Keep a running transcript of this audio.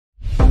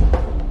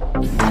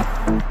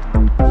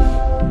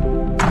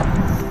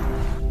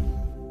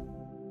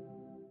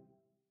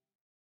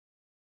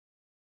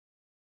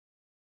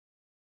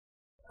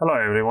Hello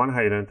everyone,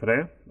 how you doing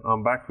today?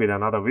 I'm back with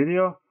another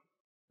video,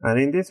 and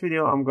in this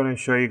video I'm going to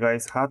show you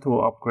guys how to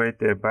upgrade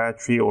the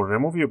battery or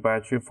remove your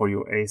battery for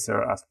your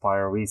Acer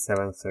Aspire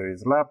V7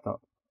 series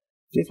laptop.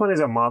 This one is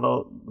a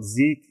model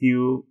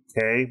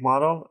ZQK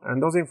model,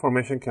 and those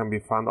information can be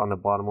found on the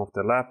bottom of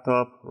the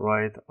laptop,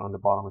 right on the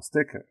bottom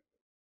sticker.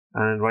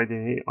 And right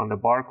in here on the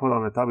barcode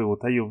on the top it will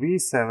tell you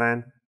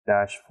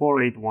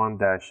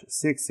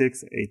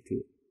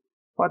V7-481-6682.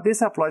 But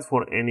this applies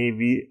for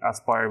any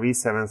Aspire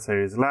V7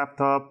 series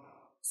laptop.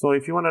 So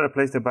if you want to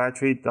replace the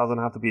battery, it doesn't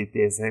have to be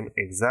the same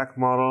exact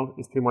model.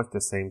 It's pretty much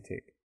the same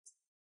thing.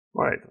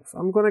 Alright, so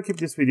I'm going to keep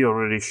this video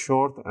really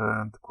short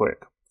and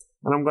quick.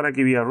 And I'm going to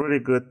give you a really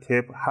good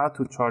tip how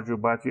to charge your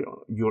battery,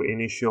 your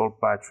initial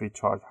battery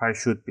charge, how it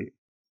should be.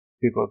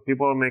 Because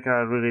people make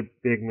a really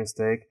big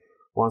mistake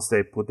once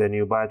they put the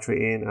new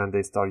battery in and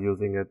they start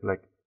using it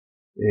like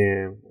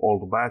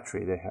old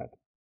battery they had.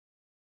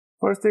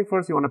 First thing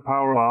first, you want to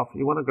power off.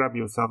 You want to grab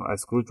yourself a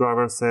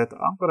screwdriver set.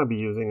 I'm going to be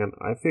using an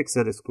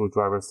UFIXTEK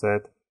screwdriver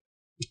set.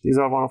 These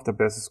are one of the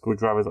best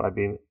screwdrivers I've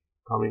been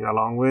coming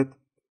along with.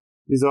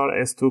 These are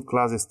S2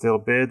 class steel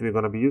bit. We're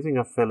going to be using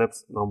a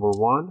Phillips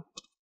 #1.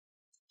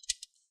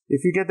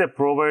 If you get the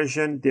Pro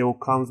version, they will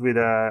come with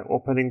an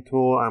opening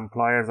tool and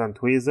pliers and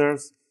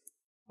tweezers.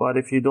 But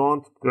if you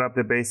don't, grab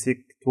the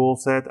basic tool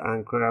set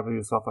and grab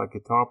yourself a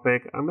guitar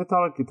pick. And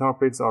metallic guitar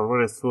picks are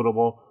really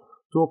suitable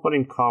to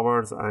opening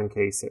covers and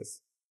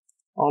cases.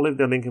 I'll leave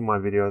the link in my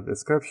video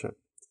description.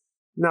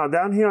 Now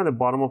down here on the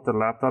bottom of the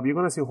laptop, you're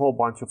going to see a whole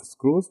bunch of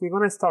screws. We're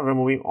going to start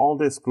removing all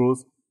the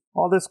screws.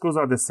 All the screws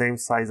are the same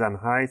size and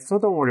height, so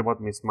don't worry about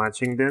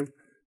mismatching them.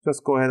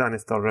 Just go ahead and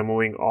start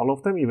removing all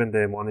of them, even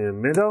the one in the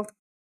middle.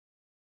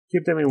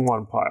 Keep them in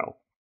one pile.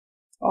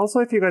 Also,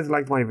 if you guys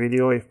like my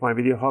video, if my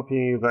video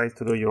helping you guys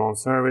to do your own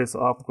service,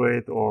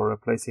 upgrade, or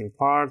replacing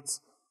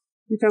parts,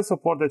 you can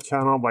support the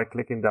channel by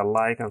clicking that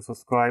like and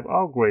subscribe.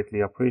 I'll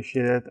greatly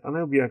appreciate it, and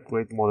it'll be a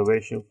great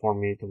motivation for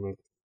me to make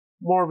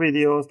more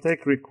videos,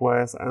 take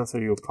requests, answer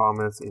your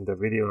comments in the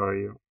video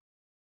area.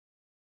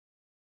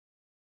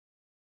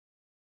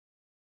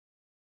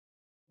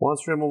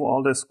 Once you remove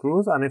all the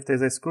screws, and if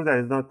there's a screw that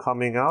is not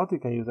coming out, you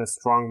can use a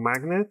strong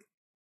magnet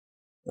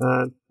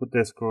and put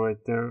the screw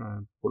right there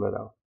and pull it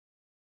out.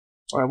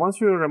 Alright,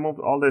 once you remove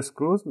all the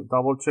screws,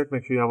 double check,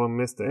 make sure you haven't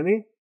missed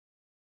any.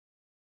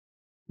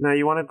 Now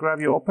you want to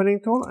grab your opening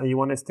tool and you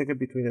want to stick it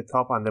between the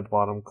top and the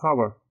bottom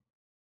cover.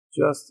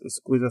 Just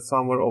squeeze it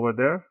somewhere over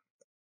there,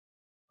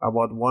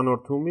 about 1 or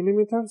 2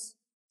 millimeters.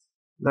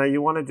 Now you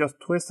want to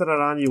just twist it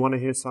around. You want to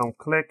hear some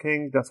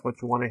clicking. That's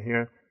what you want to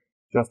hear.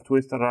 Just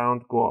twist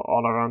around, go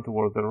all around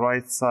towards the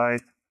right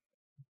side,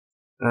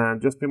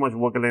 and just pretty much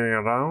wiggling it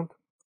around.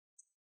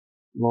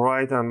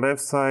 Right and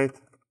left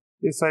side.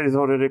 This side is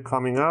already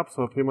coming up,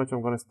 so pretty much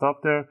I'm going to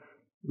stop there.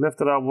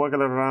 Lift it up,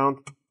 wiggle it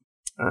around,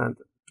 and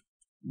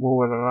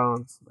move it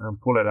around and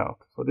pull it out.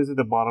 So this is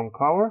the bottom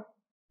cover,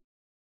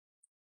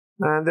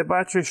 and the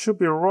battery should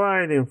be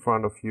right in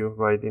front of you,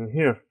 right in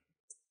here.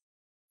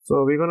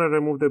 So we're going to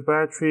remove the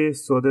battery.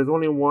 So there's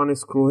only one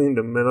screw in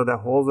the middle that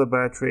holds the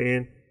battery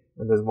in,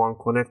 and there's one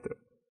connector.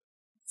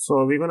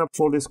 So we're going to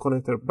pull this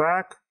connector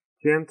back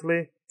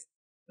gently,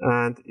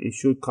 and it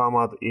should come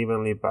out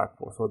evenly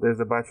backward. So there's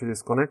the battery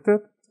disconnected.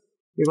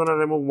 We're going to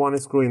remove one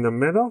screw in the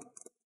middle,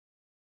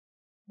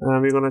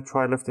 and we're going to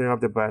try lifting up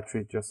the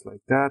battery just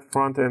like that,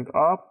 front end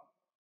up,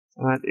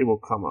 and it will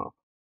come out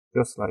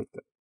just like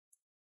that.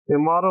 The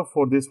model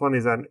for this one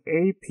is an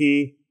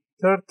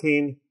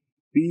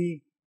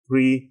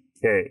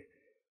AP13B3K.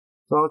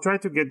 So I'll try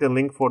to get the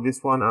link for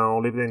this one, and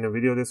I'll leave it in the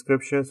video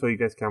description so you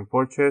guys can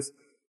purchase.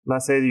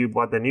 Let's say you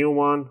bought the new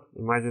one.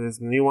 Imagine it's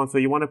the new one. So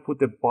you want to put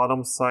the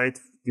bottom side,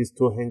 these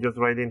two hinges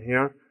right in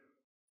here,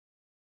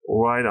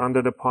 right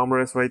under the palm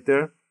rest right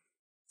there.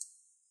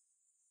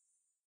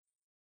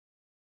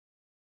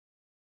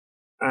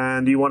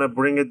 And you want to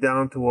bring it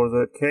down towards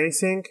the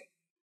casing.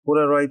 Put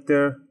it right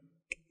there.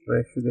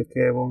 Make sure the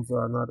cables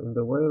are not in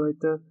the way right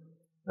there.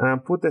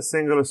 And put the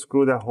single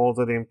screw that holds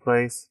it in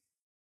place.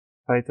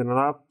 Tighten it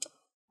up.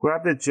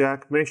 Grab the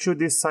jack. Make sure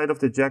this side of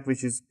the jack,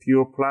 which is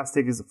pure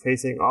plastic, is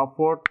facing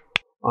upward.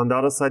 On the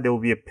other side, there will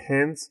be a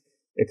pins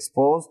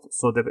exposed.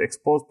 So the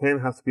exposed pin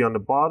has to be on the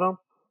bottom.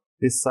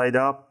 This side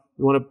up.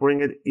 You want to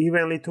bring it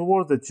evenly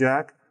towards the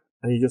jack.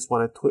 And you just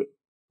want to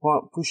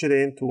push it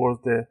in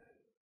towards the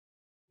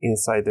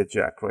inside the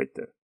jack right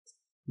there.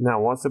 Now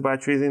once the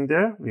battery is in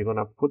there, we're going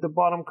to put the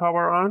bottom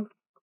cover on,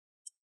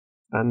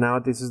 and now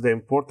this is the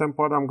important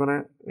part I'm going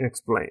to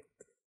explain.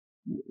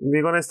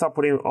 We're going to start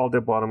putting all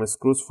the bottom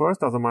screws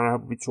first. Doesn't matter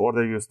which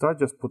order you start,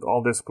 just put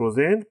all the screws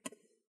in.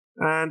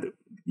 And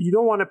you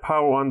don't want to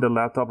power on the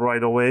laptop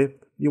right away.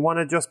 You want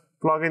to just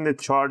plug in the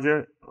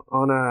charger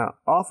on a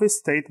office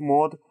state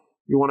mode.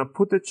 You want to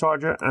put the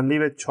charger and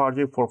leave it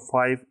charging for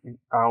 5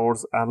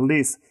 hours at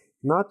least.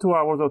 Not 2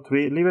 hours or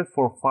 3, leave it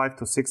for 5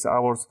 to 6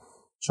 hours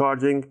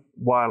charging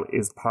while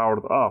it's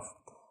powered off.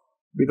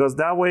 Because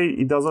that way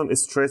it doesn't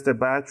stress the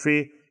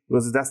battery,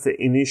 because that's the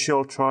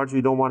initial charge.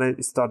 You don't want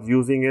to start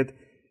using it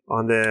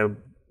on the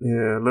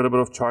little bit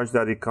of charge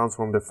that it comes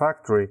from the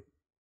factory.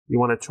 You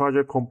want to charge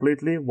it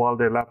completely while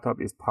the laptop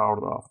is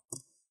powered off.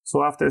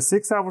 So after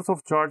 6 hours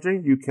of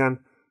charging, you can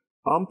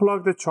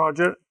unplug the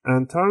charger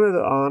and turn it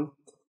on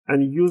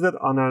and use it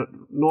on a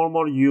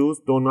normal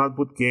use. Do not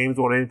put games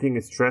or anything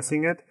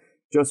stressing it.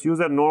 Just use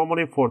it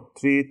normally for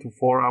 3 to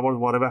 4 hours,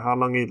 whatever, how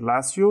long it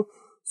lasts you.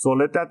 So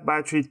let that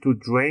battery to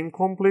drain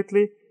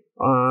completely,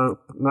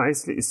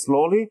 nicely,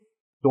 slowly.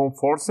 Don't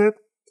force it.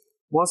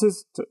 Once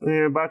its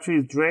battery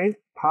is drained,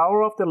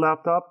 power off the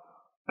laptop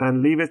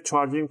and leave it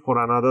charging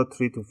for another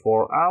 3 to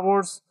 4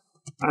 hours.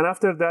 And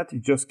after that,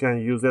 you just can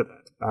use it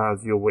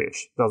as you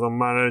wish. Doesn't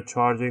matter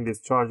charging,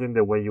 discharging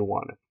the way you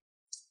want it.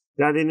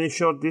 That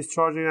initial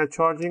discharging and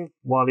charging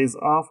while it's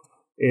off,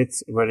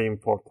 it's very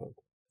important.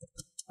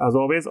 As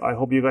always, I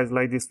hope you guys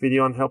like this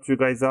video and helps you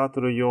guys out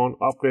to do your own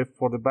upgrade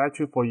for the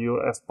battery for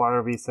your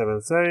Aspire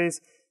V7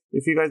 series.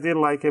 If you guys did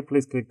like it,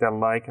 please click that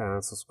like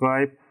and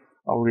subscribe.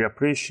 I really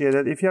appreciate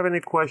it. If you have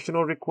any question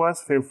or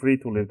requests, feel free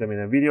to leave them in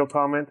a video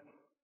comment.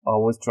 I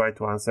always try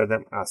to answer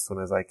them as soon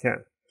as I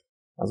can.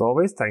 As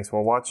always, thanks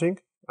for watching,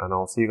 and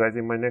I'll see you guys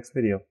in my next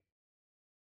video.